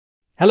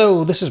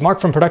Hello, this is Mark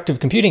from Productive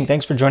Computing.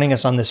 Thanks for joining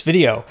us on this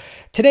video.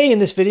 Today in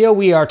this video,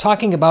 we are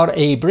talking about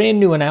a brand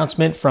new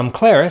announcement from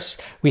Claris.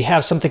 We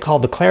have something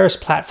called the Claris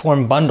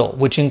Platform Bundle,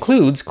 which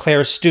includes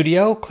Claris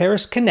Studio,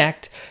 Claris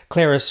Connect,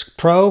 Claris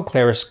Pro,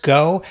 Claris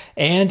Go,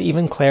 and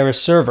even Claris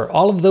Server.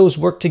 All of those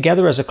work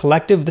together as a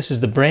collective. This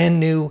is the brand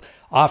new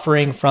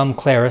offering from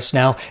Claris.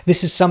 Now,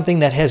 this is something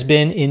that has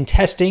been in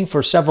testing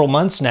for several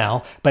months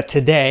now, but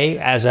today,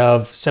 as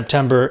of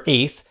September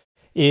 8th,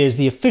 is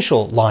the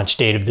official launch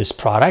date of this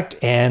product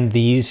and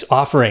these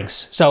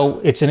offerings. So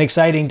it's an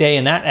exciting day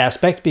in that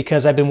aspect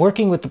because I've been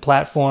working with the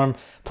platform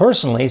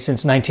personally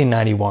since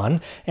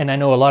 1991, and I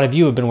know a lot of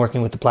you have been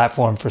working with the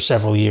platform for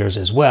several years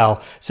as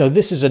well. So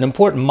this is an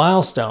important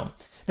milestone.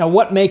 Now,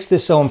 what makes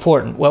this so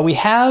important? Well, we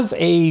have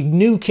a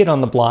new kid on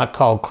the block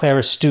called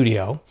Claris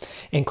Studio,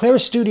 and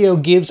Claris Studio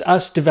gives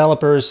us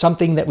developers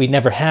something that we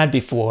never had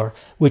before,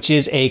 which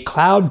is a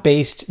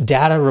cloud-based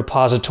data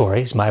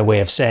repository, is my way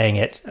of saying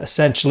it,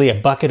 essentially a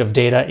bucket of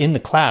data in the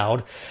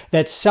cloud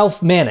that's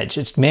self-managed.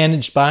 It's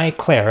managed by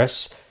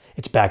Claris,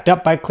 it's backed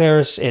up by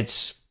Claris,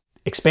 it's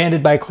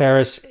expanded by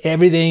Claris.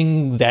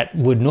 Everything that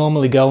would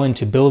normally go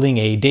into building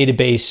a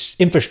database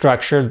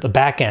infrastructure, the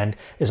back end,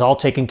 is all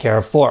taken care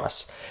of for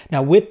us.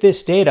 Now, with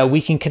this data,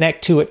 we can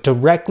connect to it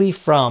directly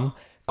from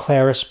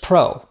Claris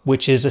Pro,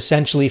 which is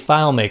essentially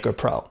FileMaker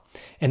Pro.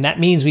 And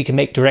that means we can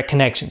make direct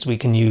connections. We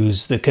can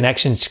use the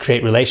connections to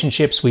create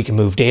relationships. We can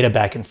move data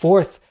back and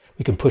forth.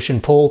 We can push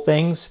and pull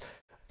things.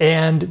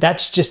 And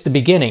that's just the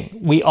beginning.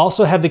 We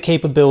also have the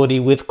capability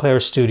with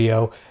Claris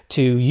Studio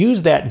to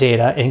use that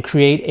data and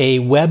create a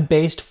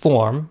web-based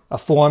form, a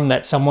form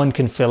that someone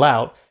can fill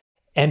out,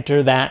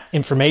 enter that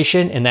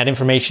information, and that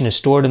information is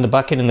stored in the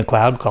bucket in the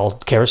cloud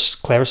called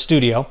Claris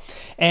Studio.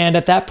 And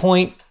at that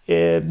point,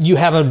 you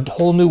have a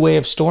whole new way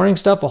of storing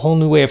stuff, a whole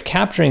new way of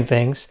capturing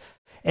things,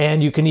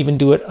 and you can even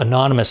do it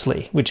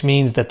anonymously, which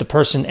means that the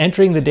person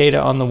entering the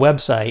data on the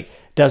website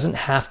doesn't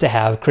have to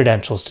have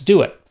credentials to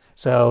do it.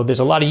 So there's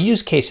a lot of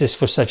use cases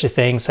for such a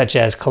thing, such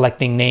as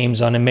collecting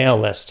names on a mail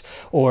list,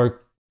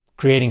 or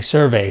creating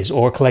surveys,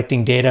 or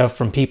collecting data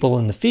from people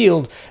in the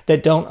field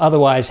that don't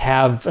otherwise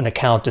have an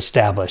account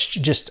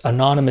established. Just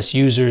anonymous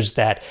users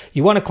that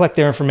you want to collect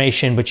their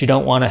information, but you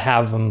don't want to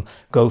have them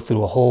go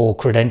through a whole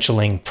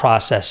credentialing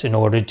process in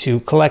order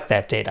to collect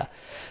that data.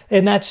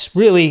 And that's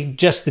really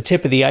just the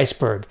tip of the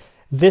iceberg.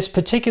 This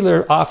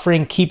particular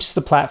offering keeps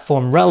the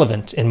platform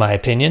relevant, in my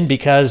opinion,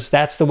 because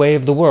that's the way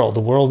of the world.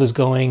 The world is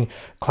going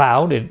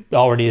cloud. It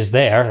already is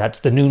there. That's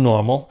the new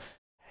normal.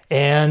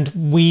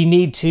 And we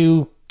need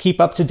to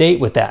keep up to date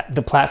with that.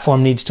 The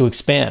platform needs to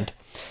expand.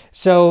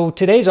 So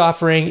today's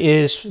offering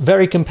is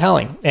very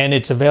compelling, and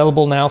it's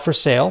available now for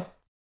sale.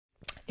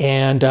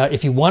 And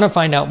if you want to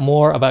find out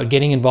more about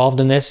getting involved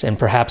in this and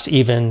perhaps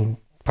even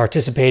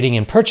participating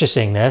in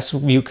purchasing this,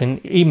 you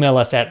can email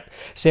us at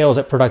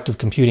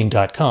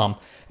sales@productivecomputing.com.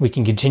 We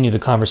can continue the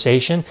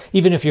conversation.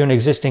 Even if you're an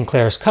existing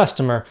Claris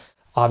customer,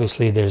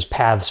 obviously there's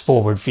paths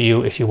forward for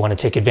you if you want to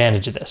take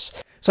advantage of this.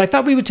 So I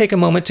thought we would take a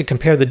moment to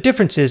compare the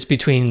differences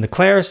between the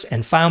Claris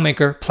and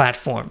FileMaker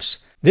platforms.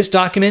 This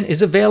document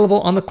is available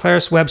on the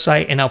Claris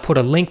website, and I'll put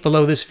a link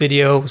below this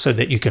video so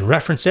that you can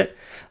reference it.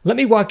 Let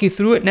me walk you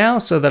through it now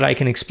so that I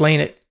can explain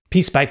it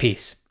piece by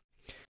piece.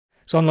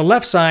 So on the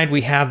left side,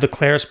 we have the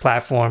Claris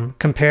platform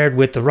compared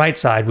with the right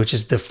side, which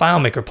is the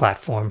FileMaker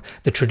platform,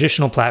 the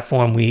traditional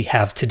platform we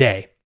have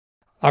today.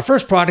 Our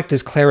first product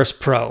is Claris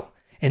Pro,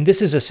 and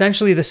this is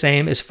essentially the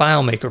same as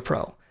FileMaker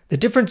Pro. The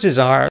differences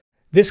are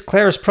this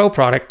Claris Pro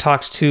product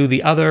talks to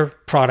the other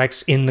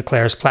products in the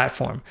Claris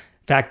platform.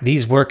 In fact,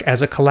 these work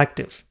as a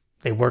collective.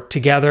 They work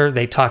together,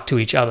 they talk to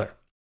each other.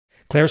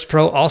 Claris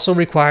Pro also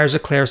requires a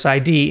Claris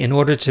ID in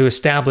order to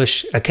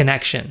establish a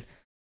connection.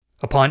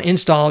 Upon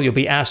install, you'll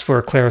be asked for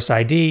a Claris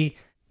ID,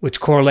 which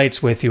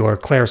correlates with your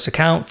Claris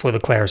account for the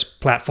Claris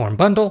Platform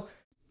Bundle.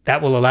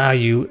 That will allow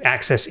you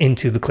access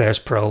into the Claris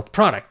Pro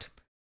product.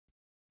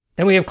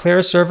 Then we have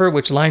Claris Server,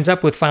 which lines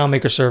up with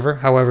FileMaker Server.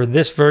 However,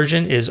 this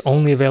version is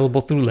only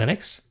available through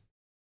Linux.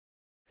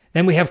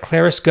 Then we have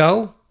Claris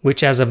Go,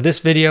 which as of this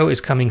video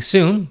is coming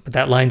soon, but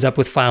that lines up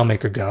with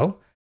FileMaker Go.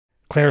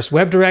 Claris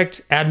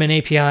WebDirect, Admin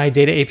API,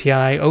 Data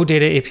API,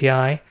 OData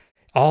API,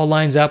 all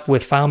lines up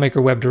with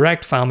FileMaker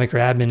WebDirect, FileMaker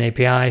Admin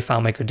API,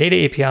 FileMaker Data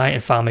API,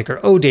 and FileMaker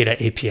OData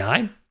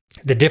API.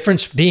 The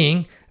difference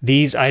being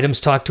these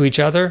items talk to each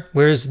other,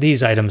 whereas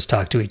these items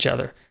talk to each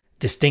other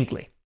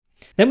distinctly.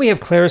 Then we have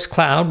Claris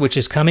Cloud, which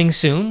is coming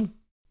soon.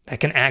 That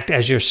can act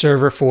as your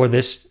server for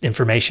this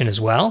information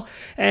as well,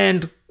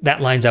 and that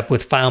lines up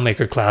with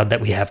FileMaker Cloud that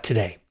we have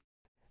today.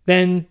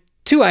 Then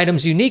two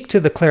items unique to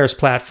the Claris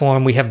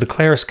platform. We have the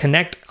Claris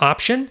Connect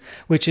option,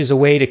 which is a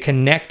way to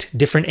connect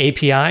different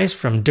APIs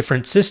from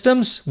different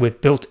systems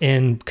with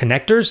built-in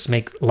connectors to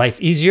make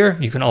life easier.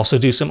 You can also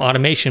do some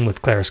automation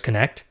with Claris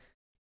Connect.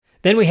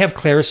 Then we have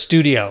Claris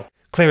Studio.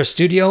 Claris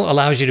Studio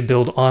allows you to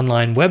build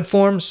online web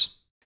forms,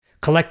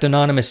 collect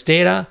anonymous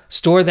data,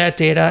 store that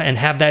data, and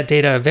have that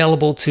data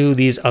available to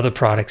these other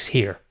products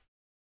here.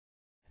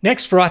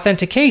 Next, for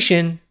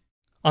authentication,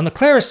 On the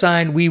Claris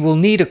side, we will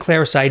need a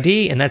Claris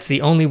ID, and that's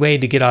the only way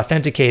to get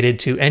authenticated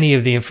to any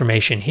of the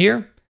information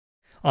here.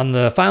 On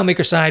the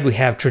FileMaker side, we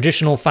have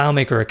traditional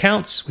FileMaker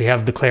accounts. We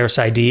have the Claris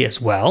ID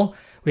as well.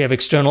 We have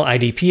external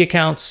IDP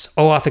accounts,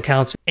 OAuth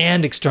accounts,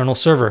 and external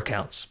server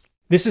accounts.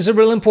 This is a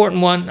real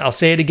important one. I'll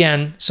say it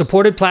again.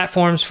 Supported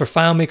platforms for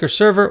FileMaker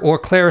Server or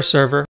Claris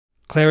Server.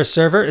 Claris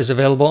Server is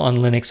available on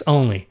Linux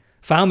only.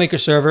 FileMaker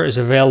Server is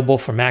available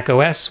for Mac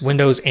OS,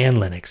 Windows, and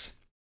Linux.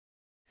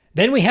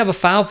 Then we have a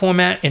file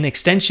format and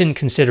extension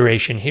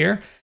consideration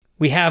here.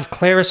 We have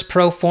Claris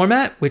Pro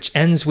format, which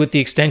ends with the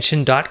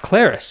extension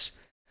 .claris.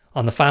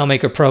 On the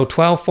FileMaker Pro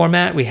 12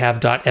 format, we have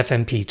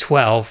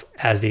 .fmp12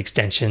 as the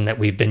extension that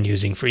we've been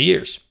using for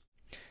years.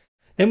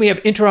 Then we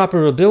have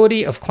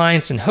interoperability of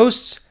clients and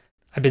hosts.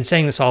 I've been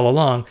saying this all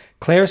along.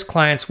 Claris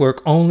clients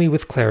work only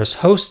with Claris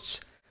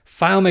hosts.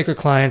 FileMaker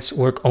clients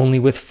work only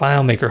with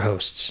FileMaker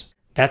hosts.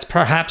 That's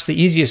perhaps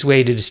the easiest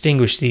way to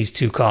distinguish these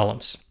two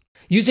columns.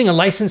 Using a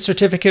license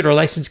certificate or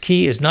license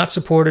key is not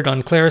supported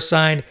on Claris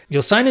side.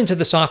 You'll sign into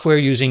the software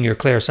using your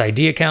Claris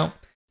ID account.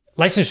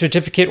 License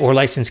certificate or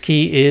license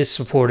key is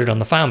supported on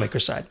the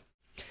FileMaker side.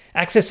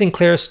 Accessing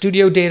Claris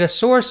Studio data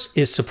source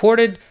is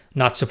supported,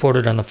 not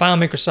supported on the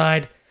FileMaker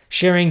side.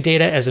 Sharing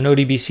data as an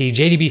ODBC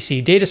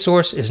JDBC data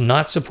source is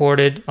not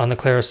supported on the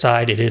Claris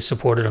side. It is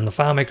supported on the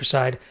FileMaker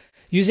side.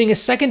 Using a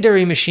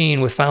secondary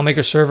machine with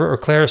FileMaker Server or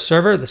Claris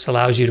Server, this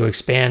allows you to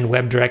expand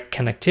WebDirect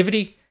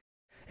connectivity.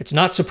 It's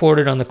not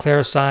supported on the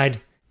Claris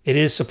side. It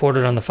is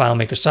supported on the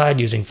FileMaker side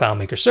using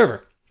FileMaker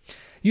Server.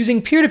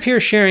 Using peer-to-peer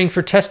sharing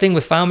for testing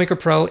with FileMaker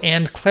Pro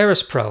and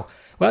Claris Pro.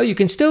 Well, you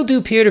can still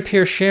do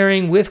peer-to-peer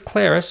sharing with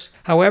Claris.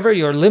 However,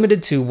 you're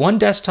limited to one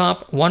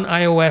desktop, one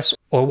iOS,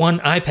 or one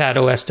iPad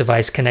OS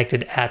device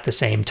connected at the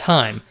same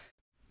time.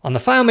 On the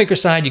FileMaker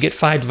side, you get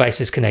 5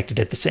 devices connected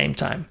at the same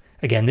time.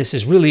 Again, this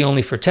is really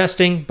only for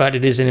testing, but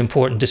it is an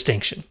important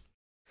distinction.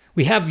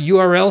 We have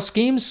URL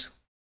schemes.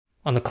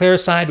 On the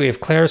Claris side, we have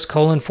Claris : /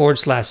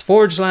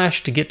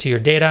 to get to your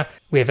data.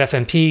 We have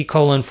FMP : /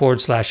 on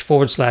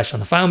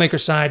the FileMaker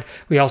side.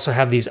 We also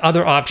have these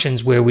other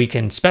options where we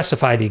can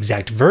specify the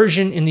exact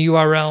version in the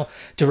URL,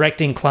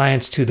 directing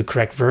clients to the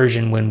correct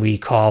version when we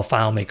call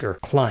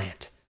FileMaker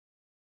client.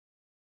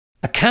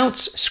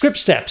 Accounts script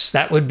steps,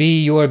 that would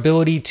be your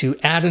ability to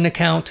add an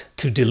account,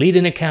 to delete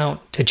an account,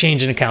 to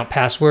change an account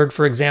password,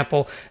 for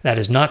example. That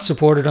is not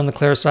supported on the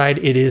Claris side.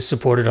 It is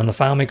supported on the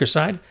FileMaker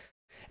side.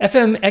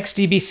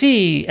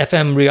 FMXDBC,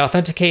 FM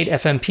Reauthenticate,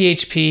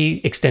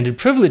 FMPHP extended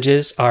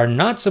privileges are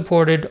not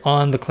supported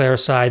on the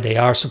Claris side. They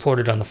are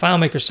supported on the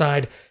FileMaker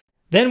side.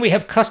 Then we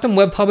have custom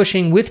web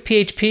publishing with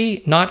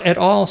PHP, not at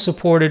all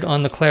supported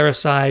on the Claris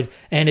side,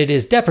 and it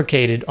is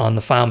deprecated on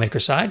the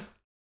FileMaker side.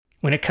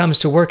 When it comes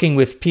to working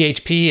with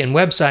PHP and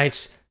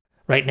websites,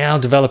 right now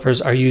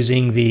developers are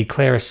using the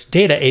Claris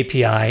Data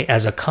API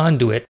as a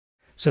conduit,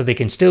 so they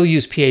can still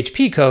use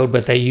PHP code,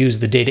 but they use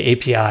the Data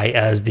API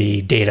as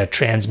the data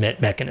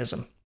transmit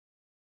mechanism.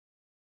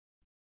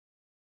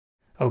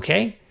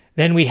 Okay,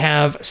 then we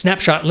have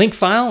snapshot link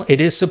file.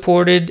 It is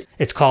supported.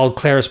 It's called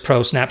Claris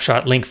Pro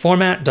snapshot link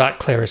format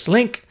 .claris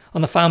link.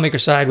 On the FileMaker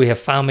side, we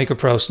have FileMaker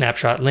Pro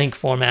snapshot link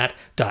format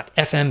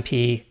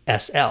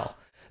 .fmpsl.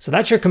 So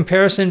that's your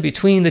comparison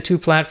between the two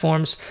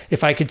platforms.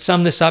 If I could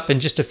sum this up in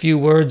just a few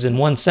words in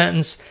one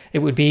sentence, it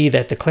would be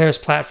that the Claris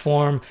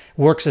platform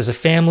works as a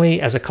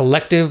family, as a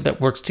collective that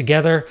works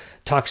together,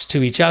 talks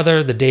to each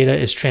other. The data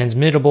is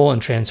transmittable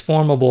and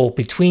transformable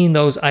between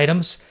those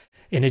items.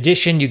 In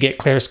addition, you get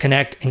Claris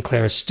Connect and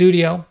Claris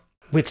Studio,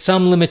 with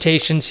some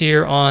limitations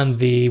here on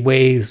the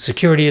way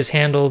security is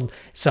handled,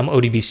 some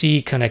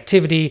ODBC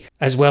connectivity,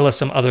 as well as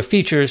some other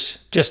features,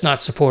 just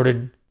not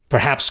supported,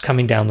 perhaps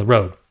coming down the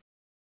road.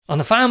 On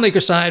the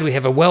FileMaker side, we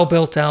have a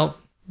well-built out,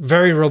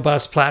 very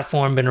robust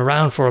platform, been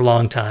around for a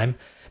long time,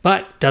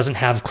 but doesn't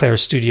have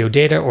Claris Studio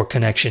data or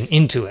connection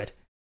into it.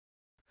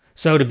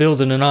 So to build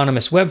an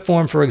anonymous web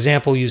form, for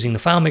example, using the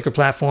FileMaker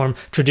platform,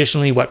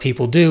 traditionally what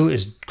people do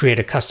is create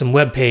a custom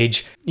web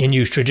page and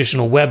use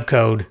traditional web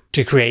code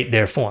to create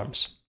their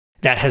forms.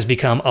 That has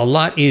become a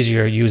lot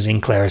easier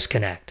using Claris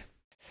Connect.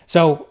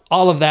 So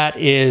all of that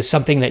is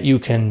something that you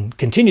can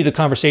continue the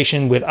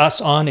conversation with us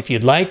on if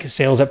you'd like.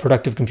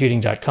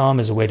 sales@productivecomputing.com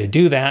is a way to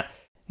do that.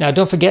 Now,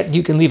 don't forget,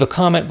 you can leave a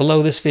comment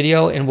below this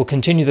video and we'll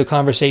continue the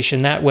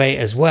conversation that way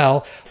as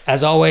well.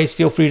 As always,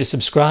 feel free to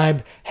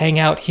subscribe, hang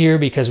out here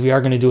because we are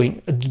going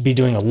to be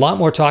doing a lot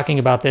more talking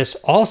about this.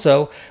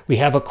 Also, we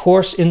have a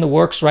course in the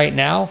works right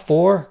now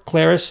for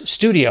Claris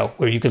Studio,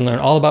 where you can learn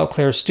all about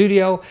Claris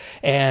Studio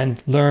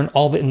and learn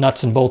all the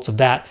nuts and bolts of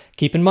that.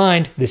 Keep in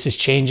mind, this is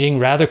changing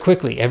rather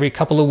quickly. Every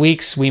couple of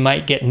weeks, we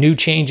might get new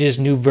changes,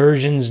 new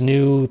versions,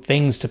 new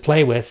things to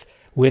play with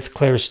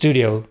Claris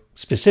Studio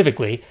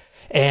specifically.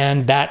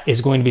 And that is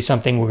going to be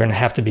something we're going to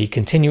have to be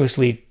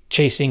continuously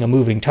chasing a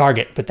moving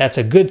target. But that's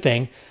a good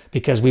thing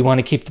because we want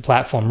to keep the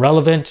platform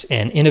relevant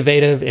and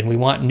innovative, and we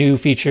want new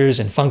features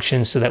and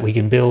functions so that we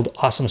can build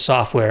awesome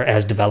software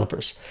as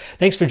developers.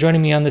 Thanks for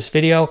joining me on this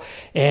video,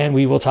 and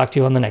we will talk to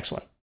you on the next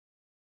one.